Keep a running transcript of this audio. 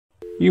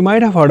You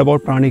might have heard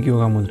about Pranic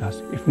Yoga Mudras.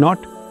 If not,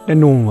 then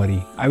don't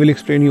worry. I will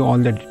explain you all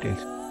the details.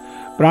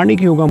 Pranic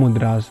Yoga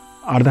Mudras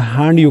are the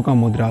hand yoga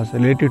mudras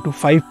related to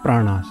 5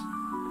 pranas.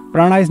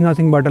 Prana is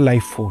nothing but a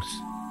life force.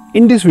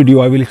 In this video,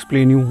 I will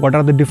explain you what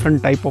are the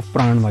different type of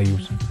Pran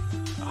Vayus,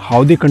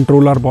 how they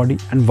control our body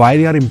and why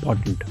they are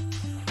important.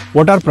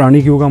 What are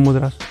Pranic Yoga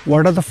Mudras?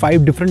 What are the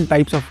 5 different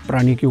types of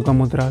Pranic Yoga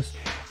Mudras?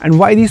 And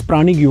why these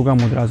Pranic Yoga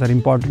Mudras are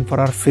important for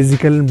our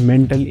physical,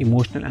 mental,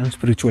 emotional and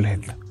spiritual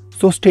health.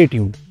 So stay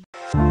tuned.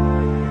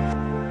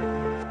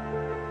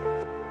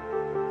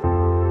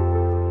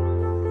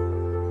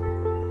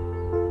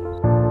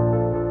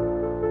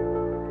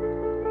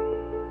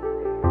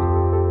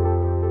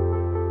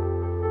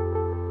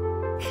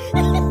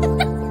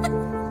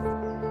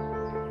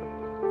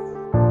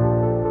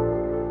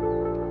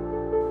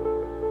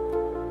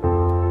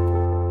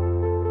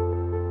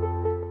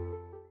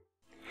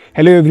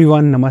 Hello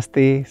everyone,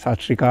 Namaste,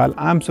 Sat Shri Akal.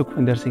 I am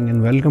Sukhvinder Singh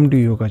and welcome to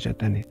Yoga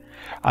Chaitanya,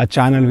 a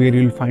channel where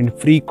you will find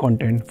free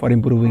content for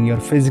improving your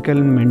physical,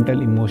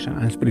 mental, emotional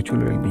and spiritual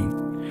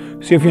well-being.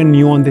 So if you are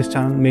new on this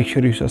channel, make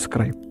sure you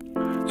subscribe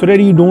so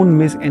that you don't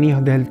miss any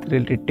of the health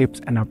related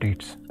tips and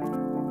updates.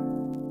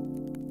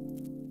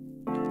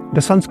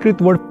 The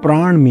Sanskrit word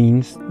Pran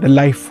means the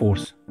life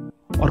force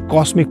or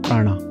cosmic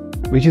prana,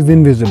 which is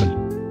invisible.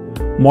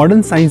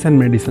 Modern science and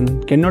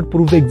medicine cannot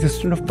prove the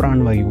existence of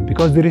Pran Vayu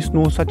because there is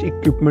no such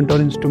equipment or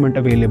instrument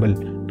available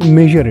to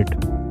measure it.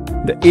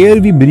 The air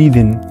we breathe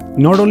in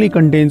not only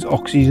contains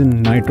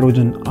oxygen,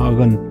 nitrogen,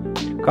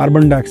 argon,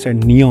 carbon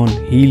dioxide, neon,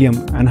 helium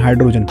and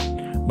hydrogen,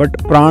 but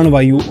Pran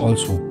Vayu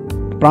also.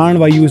 Pran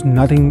Vayu is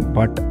nothing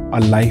but a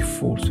life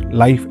force,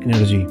 life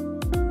energy.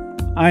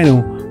 I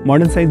know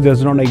modern science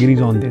does not agree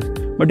on this,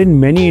 but in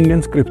many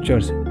Indian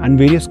scriptures and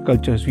various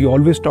cultures we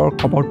always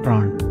talk about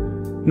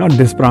Pran, not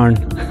this Pran.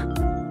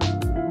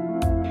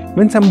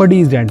 When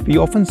somebody is dead, we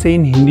often say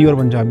in Hindi or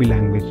Punjabi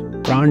language,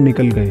 Pran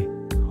nikal gaye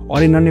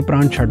or inhone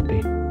pran chhad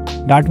de.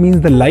 That means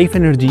the life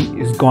energy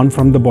is gone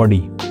from the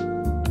body.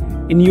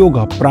 In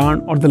yoga,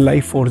 Pran or the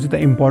life force is the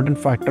important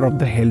factor of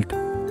the health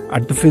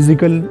at the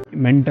physical,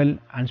 mental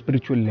and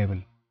spiritual level.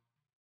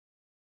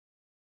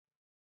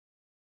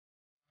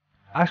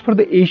 As per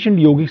the ancient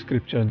yogic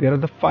scriptures, there are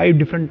the 5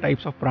 different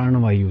types of Prana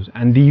Vayus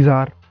and these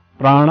are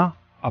Prana,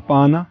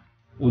 Apana,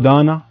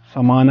 Udana,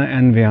 Samana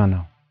and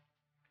Vyana.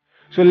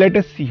 So let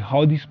us see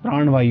how these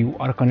Pran Vayu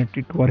are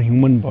connected to our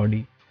human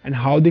body and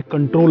how they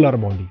control our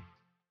body.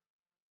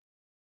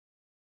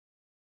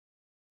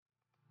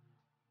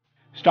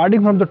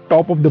 Starting from the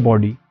top of the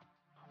body,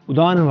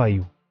 Udana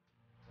Vayu,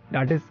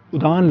 that is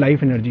Udan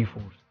life energy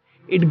force.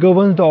 It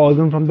governs the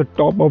organ from the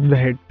top of the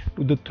head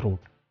to the throat.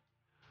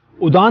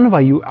 Udana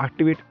Vayu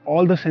activates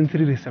all the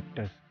sensory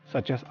receptors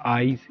such as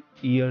eyes,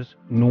 ears,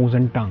 nose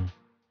and tongue.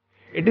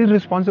 It is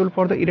responsible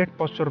for the erect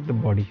posture of the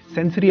body,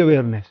 sensory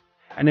awareness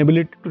and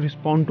ability to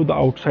respond to the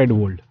outside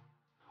world.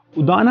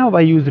 Udana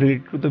Vayu is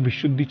related to the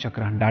Vishuddhi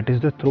chakra, that is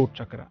the throat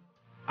chakra,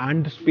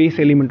 and the space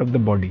element of the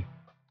body.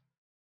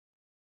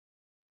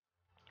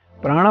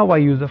 Prana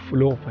Vayu is the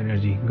flow of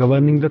energy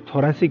governing the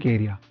thoracic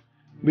area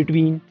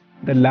between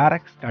the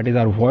larynx, that is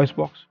our voice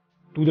box,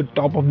 to the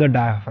top of the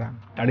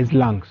diaphragm, that is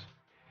lungs.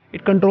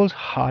 It controls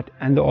heart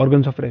and the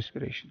organs of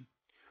respiration.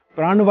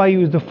 Prana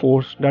Vayu is the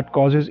force that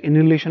causes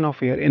inhalation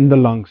of air in the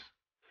lungs.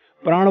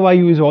 Prana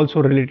Vayu is also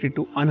related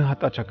to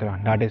Anahata chakra,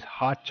 that is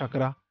heart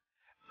chakra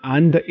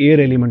and the air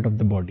element of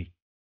the body.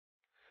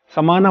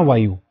 Samana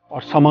Vayu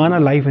or Samana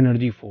life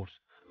energy force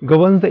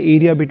governs the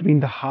area between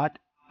the heart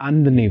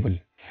and the navel.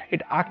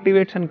 It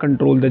activates and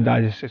controls the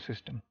digestive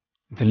system,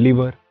 the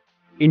liver,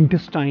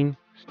 intestine,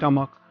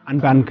 stomach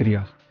and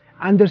pancreas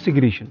and their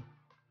secretion.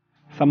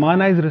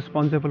 Samana is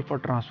responsible for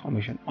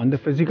transformation. On the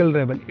physical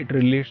level, it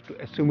relates to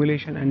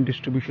assimilation and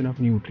distribution of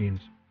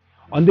nutrients.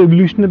 On the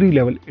evolutionary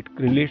level, it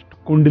relates to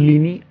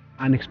Kundalini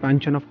and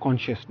expansion of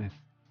consciousness.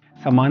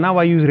 Samana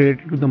Vayu is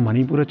related to the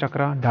Manipura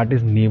chakra, that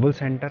is navel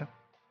center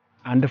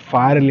and the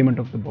fire element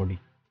of the body.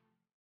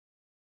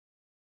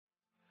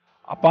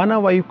 Apana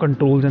Vayu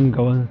controls and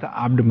governs the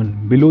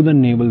abdomen below the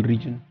navel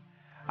region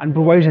and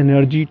provides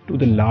energy to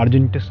the large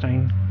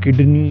intestine,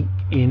 kidney,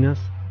 anus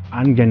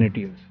and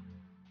genitals.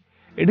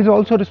 It is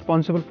also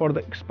responsible for the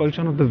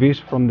expulsion of the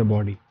waste from the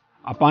body.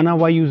 Apana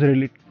Vayu is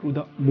related to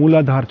the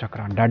Mooladhara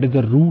chakra, that is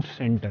the root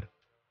center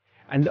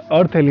and the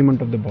earth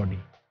element of the body.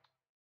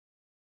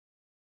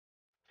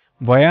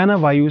 Vyana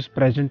Vayu is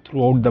present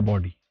throughout the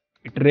body.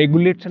 It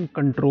regulates and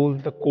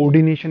controls the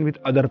coordination with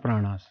other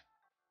pranas.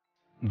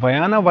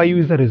 Vyana Vayu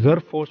is the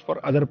reserve force for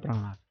other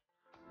pranas.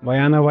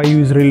 Vyana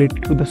Vayu is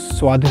related to the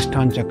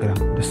Swadhisthana chakra,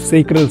 the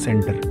sacral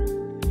center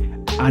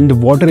and the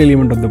water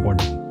element of the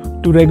body.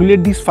 To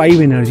regulate these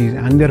 5 energies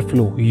and their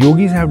flow,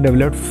 yogis have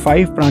developed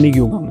 5 Pranic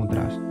Yoga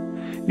Mudras.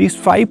 These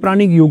 5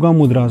 Pranic Yoga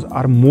Mudras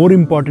are more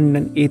important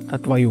than 8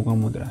 Tattva Yoga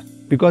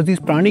Mudras because these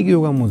Pranic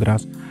Yoga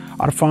Mudras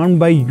are formed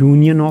by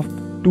union of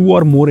 2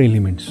 or more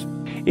elements.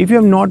 If you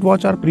have not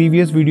watched our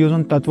previous videos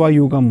on Tattva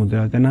Yoga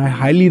Mudras, then I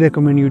highly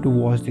recommend you to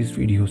watch these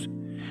videos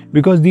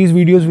because these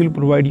videos will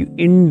provide you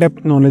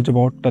in-depth knowledge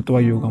about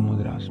Tattva Yoga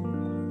Mudras.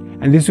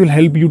 and this will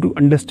help you to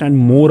understand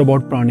more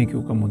about Pranic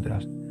Yoga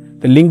Mudras.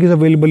 The link is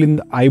available in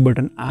the I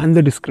button and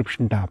the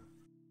description tab.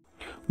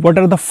 What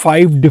are the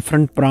 5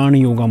 different Prana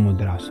Yoga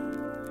Mudras?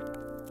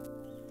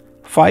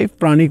 5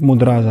 Pranic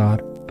Mudras are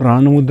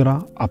Prana Mudra,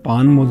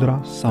 Apan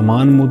Mudra,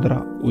 Saman Mudra,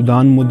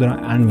 Udan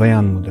Mudra and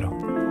Vayan Mudra.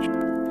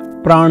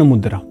 Prana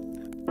Mudra.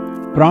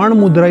 Prana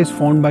Mudra is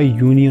formed by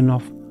union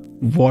of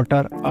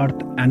water,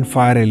 earth and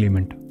fire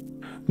element.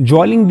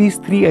 Joining these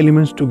 3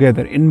 elements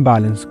together in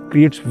balance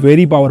creates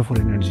very powerful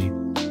energy.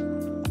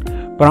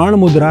 Prana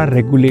Mudra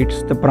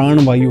regulates the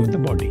Prana Vayu of the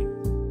body.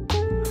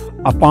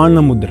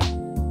 Apana Mudra.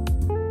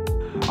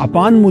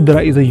 Apan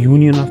Mudra is a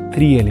union of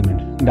 3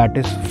 elements, that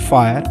is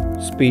fire,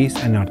 space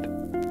and earth.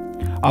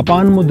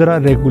 Apan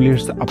Mudra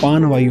regulates the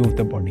Apan Vayu of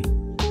the body.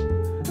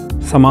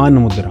 Saman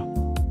Mudra.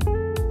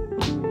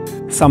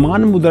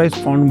 Saman Mudra is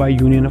formed by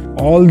union of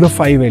all the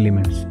 5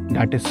 elements,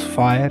 that is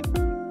fire,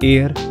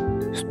 air,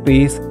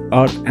 space,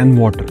 earth and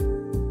water.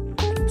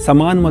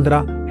 Saman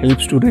Mudra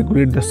helps to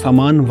regulate the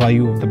Saman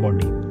Vayu of the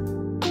body.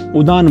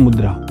 Udan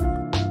Mudra.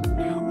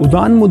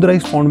 Udan Mudra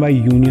is formed by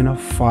union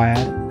of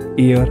fire,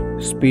 air,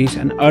 space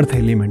and earth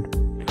element.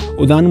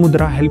 Udan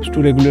Mudra helps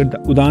to regulate the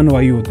Udan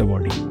Vayu of the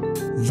body.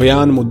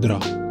 Vayan Mudra.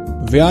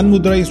 Vayan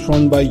Mudra is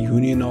formed by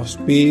union of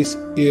space,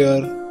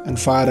 air and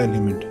fire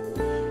element.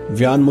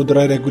 Vayan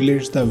Mudra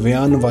regulates the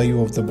Vayan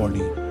Vayu of the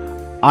body.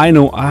 I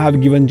know I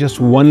have given just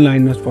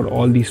one-liners for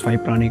all these 5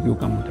 Pranic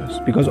Yoga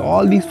Mudras because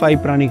all these 5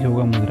 Pranic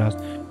Yoga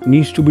Mudras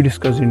needs to be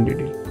discussed in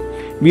detail.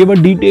 We have a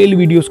detailed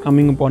videos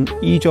coming upon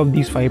each of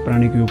these 5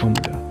 Pranic Yoga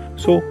Mudras.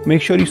 So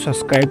make sure you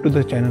subscribe to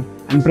the channel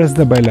and press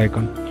the bell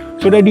icon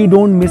so that you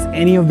don't miss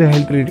any of the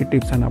health related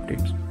tips and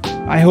updates.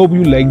 I hope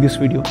you liked this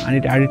video and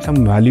it added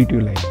some value to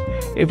your life.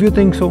 If you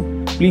think so,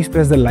 please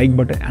press the like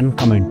button and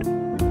comment.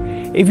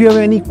 If you have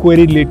any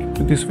query related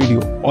to this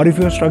video or if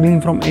you are struggling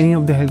from any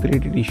of the health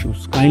related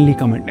issues, kindly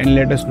comment and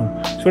let us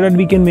know so that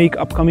we can make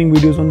upcoming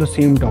videos on the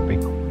same topic.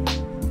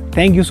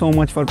 Thank you so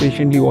much for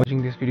patiently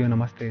watching this video.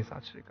 Namaste,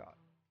 Sat Shri Akal.